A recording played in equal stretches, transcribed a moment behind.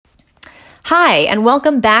Hi, and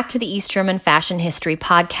welcome back to the East German Fashion History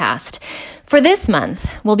Podcast. For this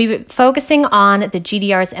month, we'll be focusing on the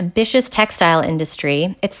GDR's ambitious textile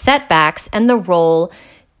industry, its setbacks, and the role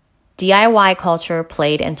DIY culture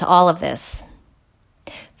played into all of this.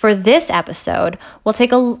 For this episode, we'll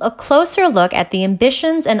take a closer look at the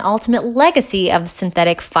ambitions and ultimate legacy of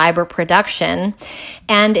synthetic fiber production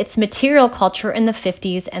and its material culture in the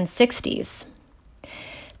 50s and 60s.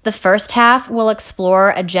 The first half will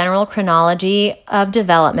explore a general chronology of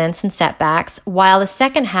developments and setbacks, while the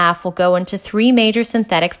second half will go into three major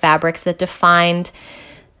synthetic fabrics that defined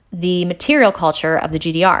the material culture of the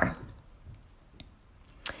GDR.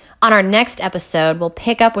 On our next episode, we'll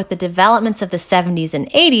pick up with the developments of the 70s and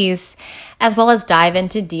 80s, as well as dive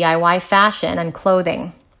into DIY fashion and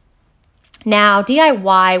clothing. Now,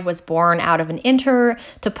 DIY was born out of an inter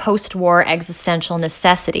to post-war existential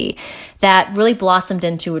necessity that really blossomed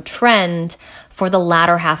into a trend for the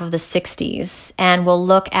latter half of the 60s, and we'll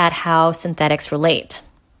look at how synthetics relate.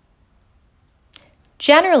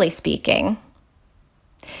 Generally speaking,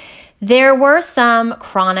 there were some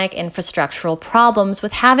chronic infrastructural problems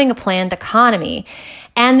with having a planned economy,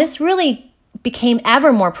 and this really became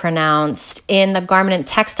ever more pronounced in the garment and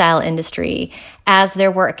textile industry as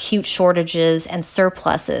there were acute shortages and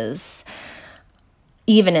surpluses,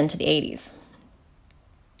 even into the 80s.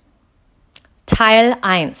 Teil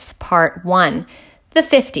 1, Part 1, the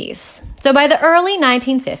 50s. So by the early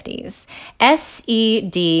 1950s,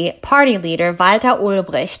 SED party leader Walter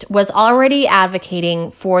Ulbricht was already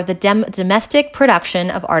advocating for the domestic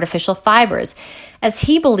production of artificial fibers, as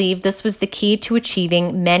he believed this was the key to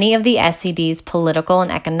achieving many of the SED's political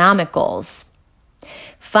and economic goals.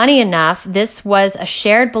 Funny enough, this was a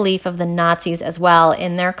shared belief of the Nazis as well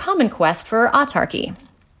in their common quest for autarky.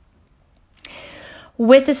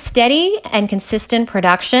 With a steady and consistent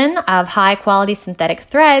production of high-quality synthetic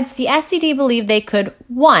threads, the SED believed they could,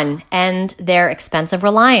 1, end their expensive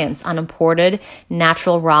reliance on imported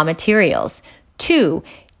natural raw materials, 2,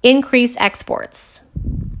 increase exports,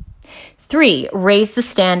 3, raise the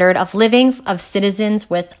standard of living of citizens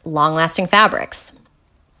with long-lasting fabrics.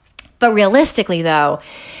 But realistically, though,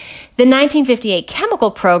 the 1958 chemical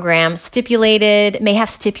program may have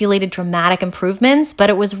stipulated dramatic improvements, but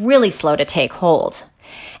it was really slow to take hold.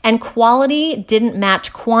 And quality didn't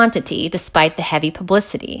match quantity despite the heavy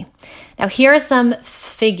publicity. Now, here are some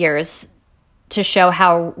figures to show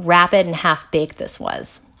how rapid and half-baked this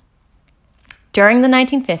was. During the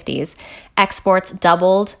 1950s, exports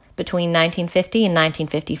doubled between 1950 and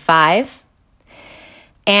 1955,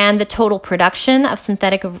 and the total production of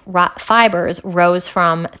synthetic fibers rose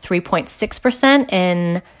from 3.6%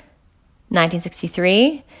 in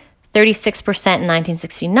 1963, 36% in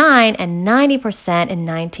 1969, and 90% in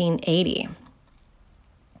 1980.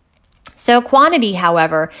 So quantity,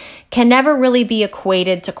 however, can never really be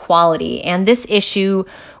equated to quality, and this issue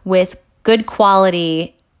with good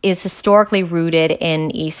quality is historically rooted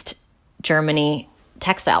in East Germany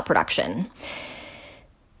textile production.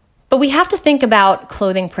 But we have to think about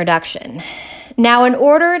clothing production. Now, in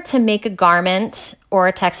order to make a garment or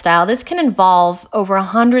a textile, this can involve over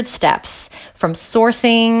 100 steps, from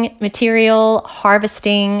sourcing material,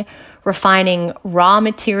 harvesting, refining raw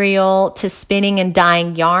material, to spinning and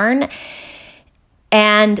dyeing yarn.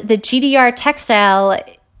 And the GDR textile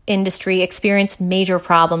industry experienced major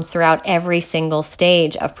problems throughout every single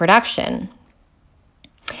stage of production.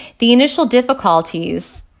 The initial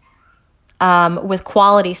difficulties with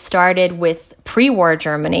quality started with pre-war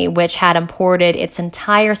Germany, which had imported its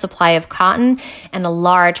entire supply of cotton and a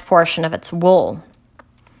large portion of its wool.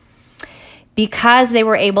 Because they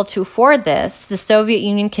were able to afford this, the Soviet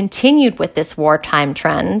Union continued with this wartime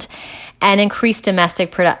trend and increased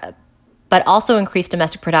domestic production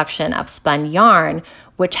of spun yarn,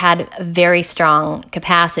 which had very strong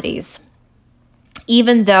capacities.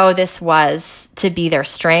 Even though this was to be their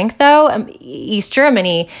strength, though, East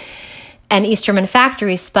Germany and East German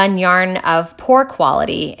factories spun yarn of poor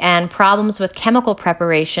quality, and problems with chemical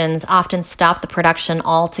preparations often stopped the production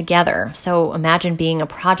altogether. So imagine being a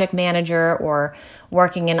project manager or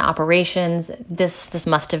working in operations. This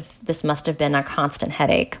must have been a constant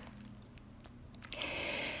headache.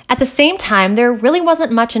 At the same time, there really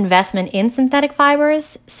wasn't much investment in synthetic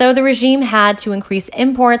fibers, so the regime had to increase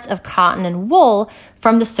imports of cotton and wool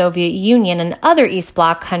from the Soviet Union and other East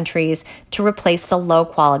Bloc countries to replace the low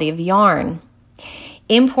quality of yarn.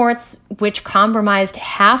 Imports, which compromised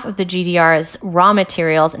half of the GDR's raw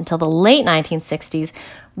materials until the late 1960s,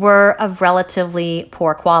 were of relatively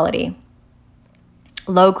poor quality.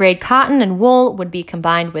 Low-grade cotton and wool would be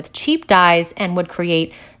combined with cheap dyes and would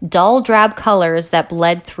create dull drab colors that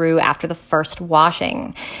bled through after the first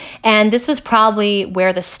washing. And this was probably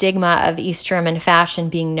where the stigma of East German fashion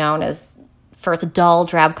being known as for its dull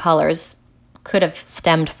drab colors could have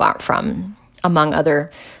stemmed from, among other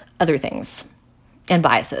things and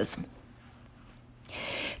biases.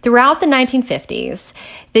 Throughout the 1950s,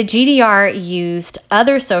 the GDR used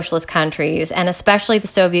other socialist countries, and especially the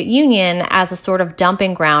Soviet Union, as a sort of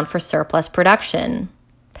dumping ground for surplus production.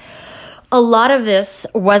 A lot of this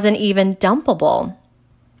wasn't even dumpable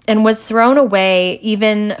and was thrown away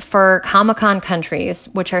even for Comecon countries,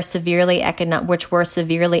 which were severely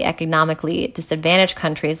economically disadvantaged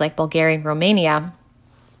countries like Bulgaria and Romania,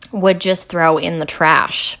 would just throw in the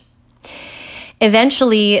trash.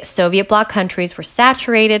 Eventually, Soviet bloc countries were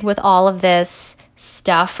saturated with all of this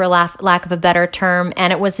stuff, for lack of a better term,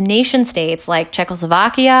 and it was nation states like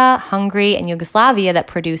Czechoslovakia, Hungary, and Yugoslavia that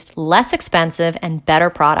produced less expensive and better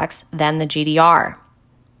products than the GDR.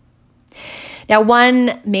 Now,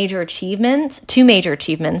 two major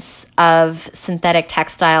achievements of synthetic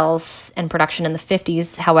textiles and production in the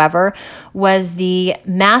 50s, however, was the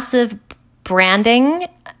massive branding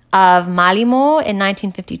of Malimo in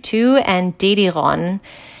 1952 and Dediron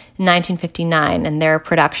in 1959 and their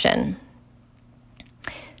production.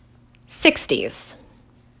 60s.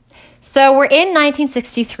 So we're in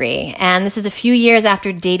 1963, and this is a few years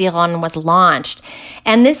after Dediron was launched.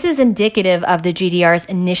 And this is indicative of the GDR's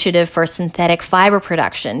initiative for synthetic fiber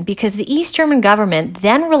production, because the East German government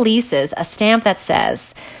then releases a stamp that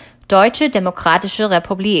says, Deutsche Demokratische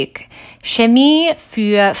Republik, Chemie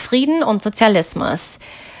für Frieden und Sozialismus,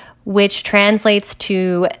 which translates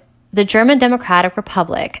to the German Democratic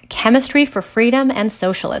Republic, Chemistry for Freedom and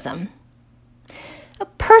Socialism.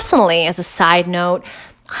 Personally, as a side note,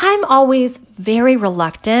 I'm always very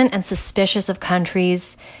reluctant and suspicious of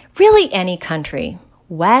countries, really any country,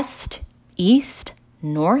 West, East,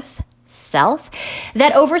 North, South,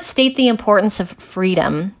 that overstate the importance of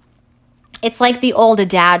freedom. It's like the old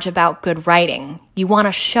adage about good writing. You want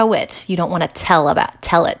to show it, you don't want to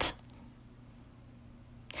tell it.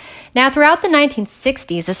 Now, throughout the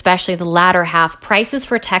 1960s, especially the latter half, prices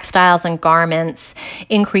for textiles and garments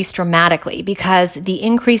increased dramatically because the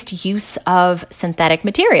increased use of synthetic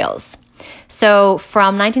materials. So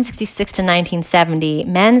from 1966 to 1970,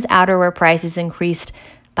 men's outerwear prices increased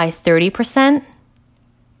by 30%,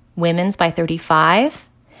 women's by 35%,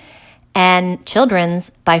 and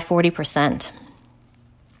children's by 40%.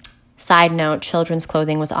 Side note, children's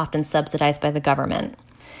clothing was often subsidized by the government.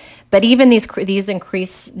 But even these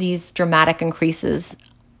dramatic increases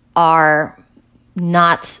are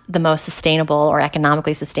not the most sustainable or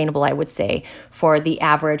economically sustainable, I would say, for the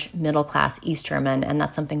average middle-class East German, and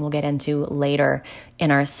that's something we'll get into later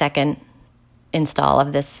in our second install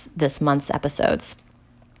of this month's episodes.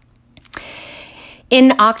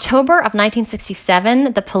 In October of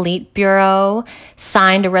 1967, the Politburo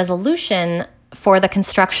signed a resolution for the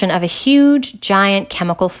construction of a huge, giant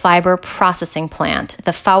chemical fiber processing plant,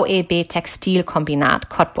 the VEB Textilkombinat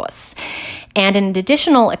Cottbus, and an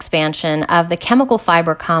additional expansion of the chemical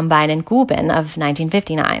fiber combine in Guben of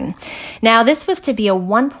 1959. Now, this was to be a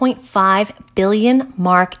 1.5 billion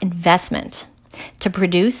mark investment to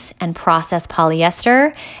produce and process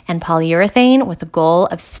polyester and polyurethane with the goal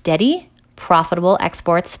of steady, profitable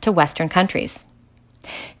exports to Western countries.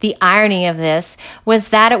 The irony of this was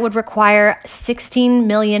that it would require 16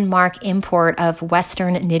 million mark import of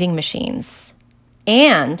Western knitting machines.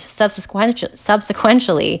 And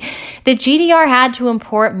subsequently, the GDR had to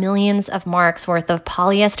import millions of marks worth of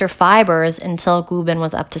polyester fibers until Guben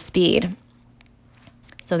was up to speed.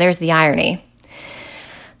 So there's the irony.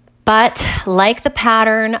 But like the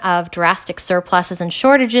pattern of drastic surpluses and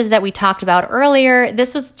shortages that we talked about earlier,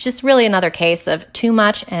 this was just really another case of too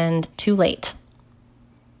much and too late.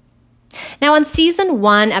 Now, on Season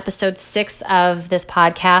 1, Episode 6 of this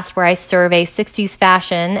podcast, where I survey 60s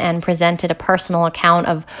fashion and presented a personal account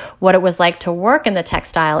of what it was like to work in the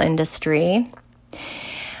textile industry,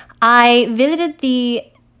 I visited the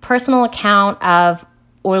personal account of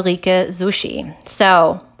Ulrike Zushi.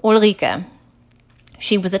 So, Ulrike,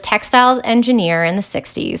 she was a textile engineer in the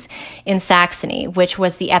 60s in Saxony, which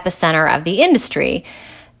was the epicenter of the industry,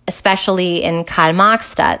 especially in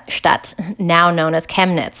Karl-Marx-Stadt, now known as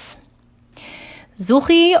Chemnitz.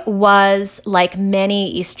 Zuchi was like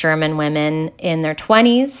many East German women in their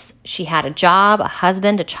 20s. She had a job, a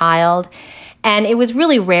husband, a child, and it was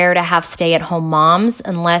really rare to have stay-at-home moms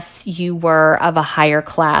unless you were of a higher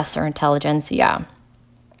class or intelligentsia.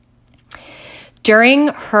 During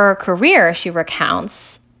her career, she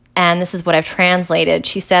recounts, And this is what I've translated.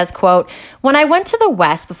 She says, quote, "When I went to the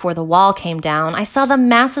West before the wall came down, I saw the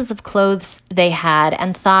masses of clothes they had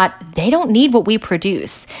and thought, they don't need what we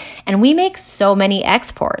produce. And we make so many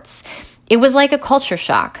exports. It was like a culture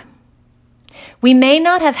shock. We may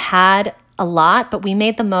not have had a lot, but we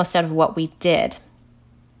made the most out of what we did."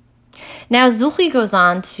 Now, Zuhri goes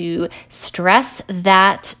on to stress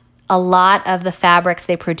that a lot of the fabrics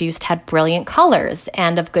they produced had brilliant colors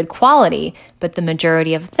and of good quality, but the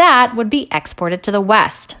majority of that would be exported to the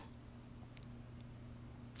West.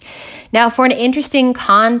 Now, for an interesting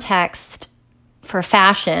context for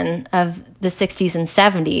fashion of the 60s and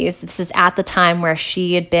 70s, this is at the time where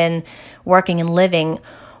she had been working and living,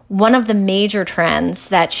 one of the major trends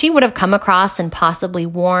that she would have come across and possibly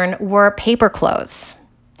worn were paper clothes.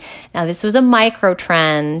 Now, this was a micro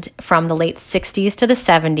trend from the late 60s to the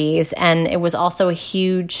 70s, and it was also a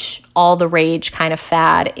huge, all the rage kind of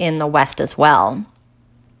fad in the West as well.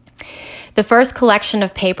 The first collection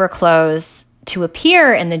of paper clothes to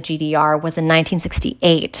appear in the GDR was in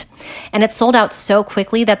 1968, and it sold out so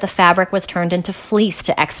quickly that the fabric was turned into fleece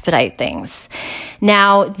to expedite things.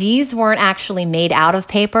 Now, these weren't actually made out of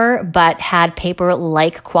paper, but had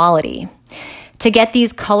paper-like quality. To get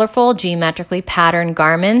these colorful, geometrically patterned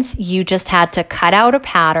garments, you just had to cut out a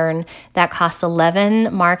pattern that cost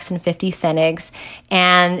 11 marks and 50 pfennigs,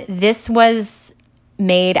 and this was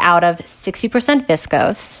made out of 60%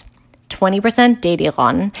 viscose, 20%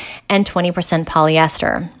 Dederon, and 20%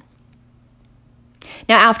 polyester.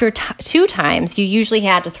 Now, after two times, you usually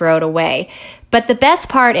had to throw it away, but the best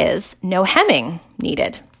part is no hemming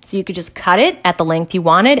needed, so you could just cut it at the length you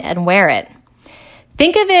wanted and wear it.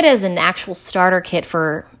 Think of it as an actual starter kit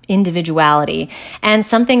for individuality, and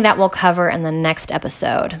something that we'll cover in the next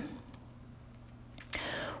episode.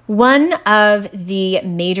 One of the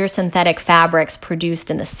major synthetic fabrics produced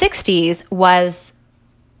in the 60s was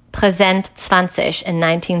Präsent 20 in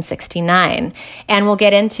 1969, and we'll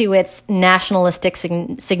get into its nationalistic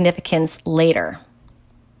significance later.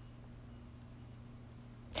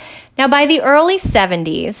 Now, by the early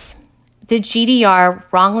 70s, the GDR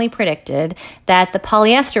wrongly predicted that the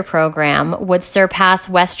polyester program would surpass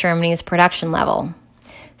West Germany's production level.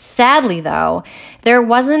 Sadly, though, there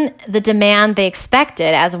wasn't the demand they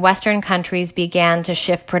expected as Western countries began to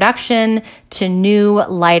shift production to new,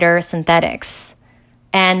 lighter synthetics.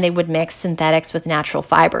 And they would mix synthetics with natural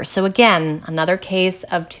fibers. So again, another case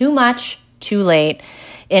of too much, too late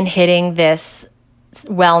in hitting this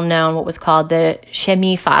well-known, what was called the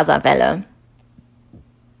Chemiefaserwelle.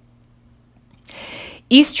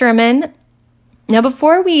 East German. Now,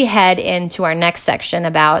 before we head into our next section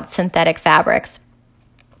about synthetic fabrics,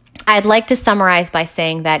 I'd like to summarize by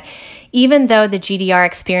saying that even though the GDR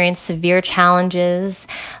experienced severe challenges,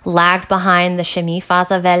 lagged behind the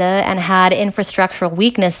Chemiefaserwelle, and had infrastructural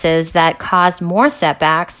weaknesses that caused more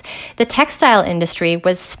setbacks, the textile industry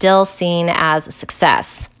was still seen as a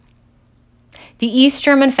success. The East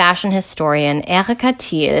German fashion historian Erika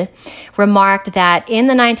Thiel remarked that in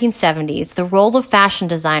the 1970s, the role of fashion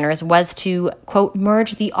designers was to, quote,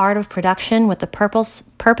 merge the art of production with the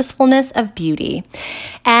purposefulness of beauty.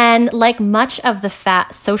 And like much of the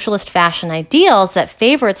socialist fashion ideals that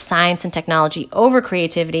favored science and technology over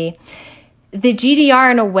creativity, the GDR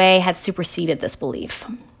in a way had superseded this belief.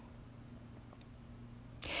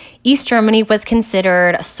 East Germany was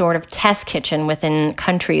considered a sort of test kitchen within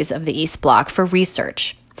countries of the East Bloc for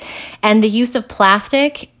research. And the use of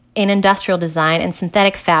plastic in industrial design and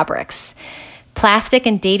synthetic fabrics, plastic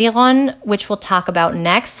and Dederon, which we'll talk about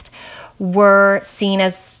next, were seen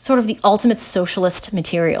as sort of the ultimate socialist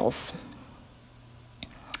materials.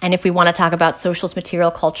 And if we want to talk about socialist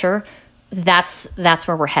material culture, that's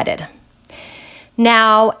where we're headed.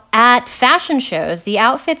 Now, at fashion shows, the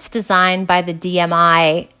outfits designed by the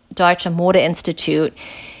DMI, Deutsche Modeinstitut,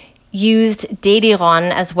 used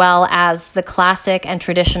Dederon as well as the classic and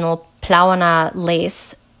traditional Plauener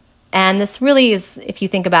lace. And this really is, if you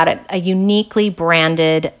think about it, a uniquely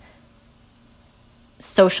branded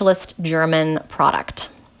socialist German product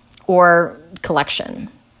or collection.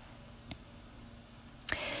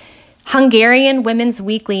 Hungarian women's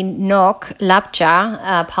weekly Nők Lapja,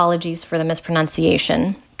 apologies for the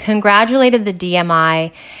mispronunciation, congratulated the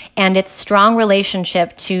DMI and its strong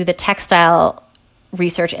relationship to the Textile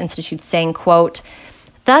Research Institute, saying, quote,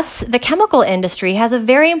 "Thus, the chemical industry has a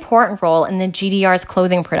very important role in the GDR's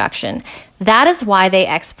clothing production. That is why they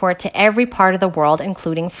export to every part of the world,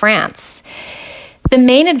 including France. The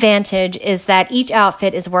main advantage is that each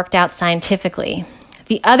outfit is worked out scientifically.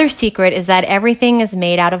 The other secret is that everything is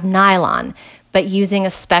made out of nylon, but using a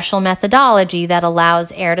special methodology that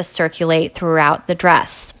allows air to circulate throughout the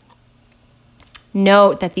dress."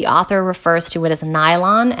 Note that the author refers to it as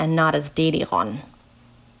nylon and not as Dediron.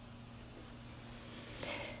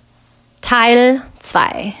 Teil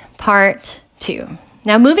 2, Part 2.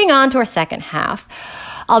 Now moving on to our second half,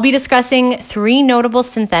 I'll be discussing 3 notable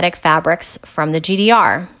synthetic fabrics from the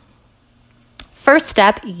GDR. First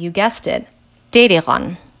step, you guessed it,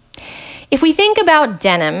 Dediron. If we think about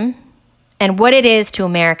denim and what it is to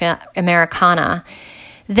Americana,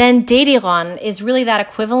 then Dediron is really that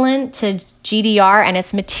equivalent to GDR and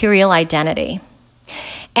its material identity.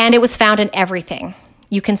 And it was found in everything.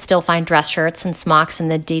 You can still find dress shirts and smocks in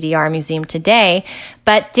the DDR Museum today,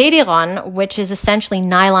 but Dediron, which is essentially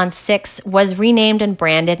nylon 6, was renamed and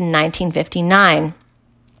branded in 1959.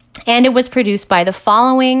 And it was produced by the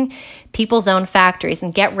following people's own factories.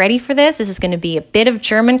 And get ready for this. This is going to be a bit of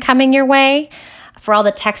German coming your way. For all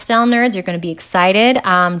the textile nerds, you're going to be excited.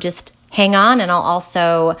 Just hang on, and I'll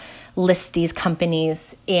also list these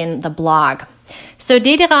companies in the blog. So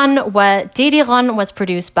Dediron was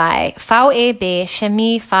produced by VEB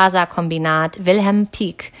Chemie Faser Kombinat Wilhelm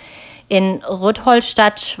Pieck in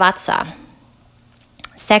Rudolstadt-Schwarza.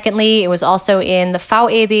 Secondly, it was also in the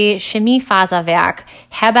VEB Chemie Faserwerk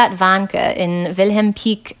Herbert Warnke in Wilhelm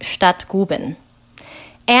Pieck Stadt Guben.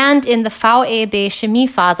 And in the VEB Chemie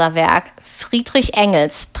Faserwerk Friedrich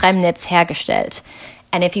Engels Premnitz hergestellt.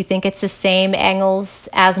 And if you think it's the same Engels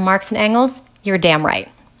as Marx and Engels, you're damn right.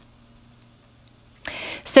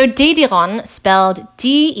 So Dediron, spelled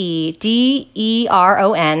D-E-D-E-R-O-N,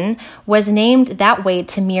 was named that way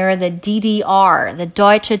to mirror the DDR, the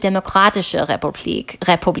Deutsche Demokratische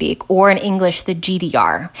Republik, or in English, the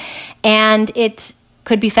GDR. And it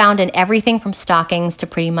could be found in everything from stockings to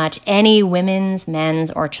pretty much any women's,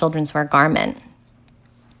 men's, or children's wear garment.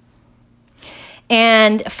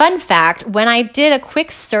 And fun fact, when I did a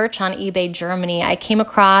quick search on eBay Germany, I came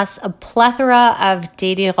across a plethora of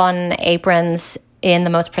Dediron aprons in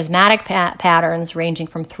the most prismatic patterns ranging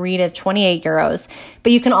from 3 to 28 euros,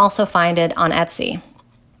 but you can also find it on Etsy.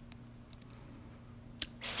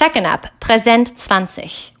 Second up, Präsent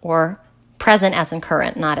 20, or present as in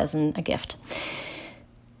current, not as in a gift.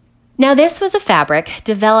 Now, this was a fabric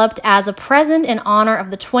developed as a present in honor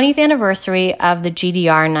of the 20th anniversary of the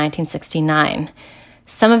GDR in 1969.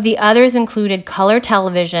 Some of the others included color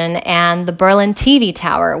television and the Berlin TV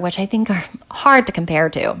tower, which I think are hard to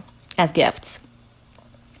compare to as gifts.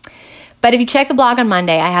 But if you check the blog on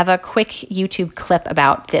Monday, I have a quick YouTube clip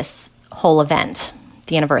about this whole event,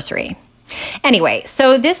 the anniversary. Anyway,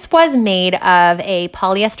 so this was made of a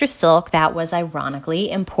polyester silk that was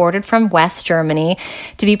ironically imported from West Germany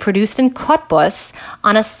to be produced in Cottbus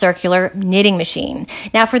on a circular knitting machine.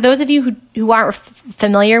 Now, for those of you who aren't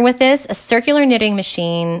familiar with this, a circular knitting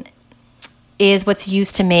machine is what's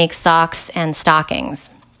used to make socks and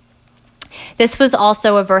stockings. This was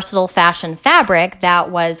also a versatile fashion fabric that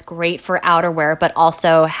was great for outerwear, but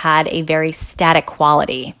also had a very static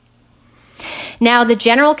quality. Now, the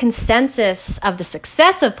general consensus of the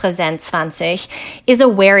success of Präsent 20 is a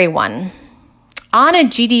wary one. On a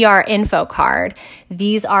GDR info card,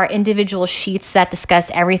 these are individual sheets that discuss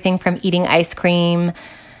everything from eating ice cream,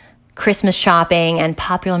 Christmas shopping, and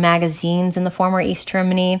popular magazines in the former East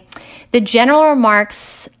Germany. The general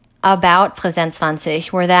remarks about Präsent 20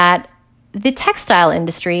 were that the textile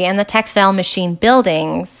industry and the textile machine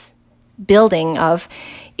building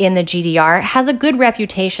in the GDR has a good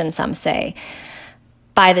reputation, some say,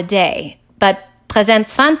 by the day. But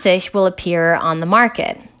Präsent 20 will appear on the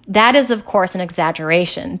market. That is, of course, an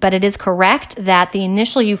exaggeration, but it is correct that the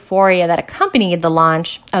initial euphoria that accompanied the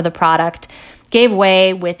launch of the product gave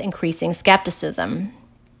way with increasing skepticism.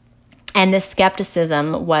 And this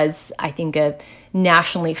skepticism was, I think, a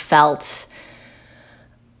nationally felt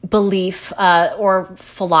belief or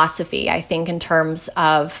philosophy, I think, in terms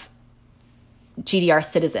of GDR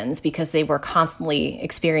citizens, because they were constantly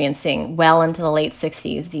experiencing well into the late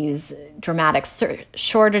 60s these dramatic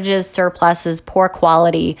shortages, surpluses, poor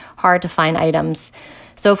quality, hard to find items.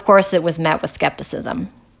 So, of course, it was met with skepticism.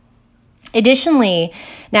 Additionally,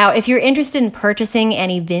 now, if you're interested in purchasing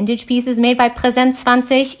any vintage pieces made by Präsent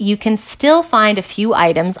 20, you can still find a few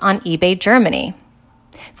items on eBay Germany.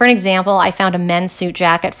 For an example, I found a men's suit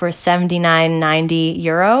jacket for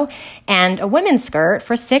 €79.90 and a women's skirt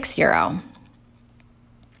for €6.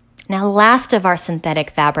 Now, last of our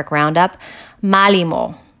synthetic fabric roundup,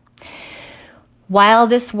 Malimo. While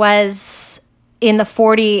this was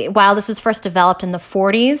first developed in the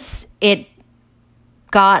 40s, it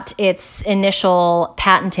got its initial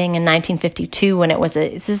patenting in 1952 when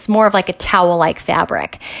this is more of like a towel-like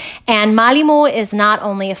fabric. And Malimo is not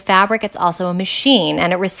only a fabric, it's also a machine,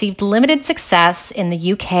 and it received limited success in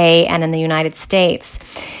the UK and in the United States.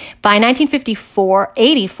 By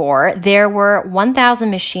 1984, there were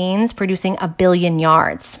 1,000 machines producing 1 billion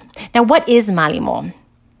yards. Now, what is Malimo?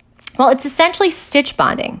 Well, it's essentially stitch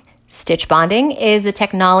bonding. Stitch bonding is a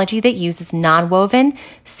technology that uses non-woven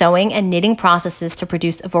sewing and knitting processes to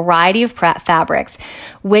produce a variety of fabrics,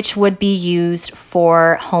 which would be used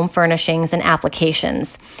for home furnishings and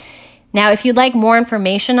applications. Now, if you'd like more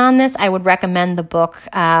information on this, I would recommend the book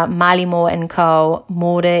Malimo & Co.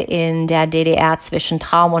 Mode in der DDR zwischen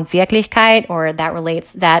Traum und Wirklichkeit, or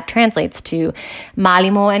that translates to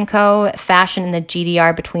Malimo & Co. Fashion in the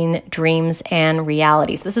GDR between dreams and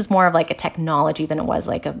realities. This is more of like a technology than it was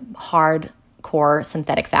like a hardcore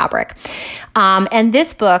synthetic fabric. And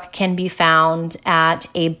this book can be found at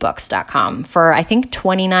abebooks.com for, I think,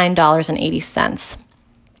 $29.80.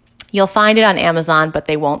 You'll find it on Amazon, but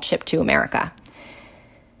they won't ship to America.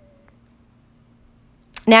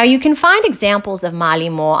 Now, you can find examples of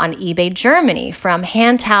Malimo on eBay Germany, from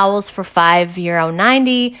hand towels for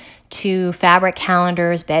 €5.90 to fabric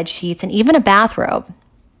calendars, bed sheets, and even a bathrobe.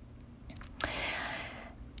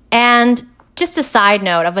 And just a side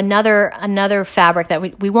note of another fabric that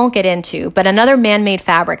we won't get into, but another man-made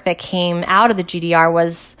fabric that came out of the GDR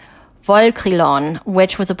was Wollkrilon,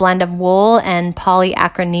 which was a blend of wool and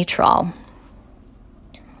polyacrylonitrile.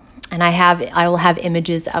 And I will have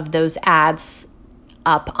images of those ads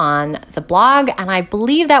up on the blog, and I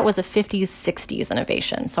believe that was a 50s, 60s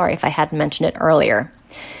innovation. Sorry if I hadn't mentioned it earlier.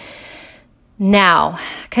 Now,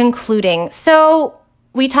 concluding. So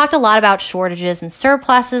we talked a lot about shortages and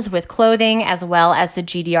surpluses with clothing, as well as the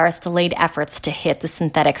GDR's delayed efforts to hit the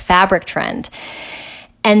synthetic fabric trend.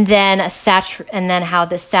 And then how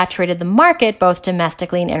this saturated the market both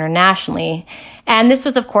domestically and internationally. And this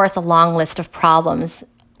was, of course, a long list of problems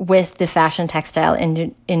with the fashion textile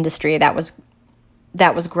industry that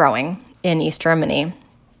was growing in East Germany.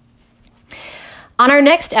 On our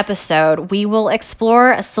next episode, we will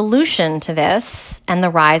explore a solution to this and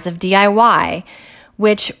the rise of DIY,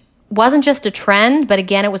 which wasn't just a trend, but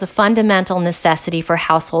again, it was a fundamental necessity for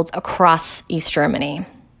households across East Germany.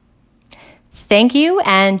 Thank you,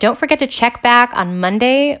 and don't forget to check back on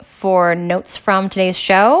Monday for notes from today's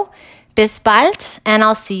show. Bis bald, and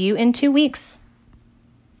I'll see you in 2 weeks.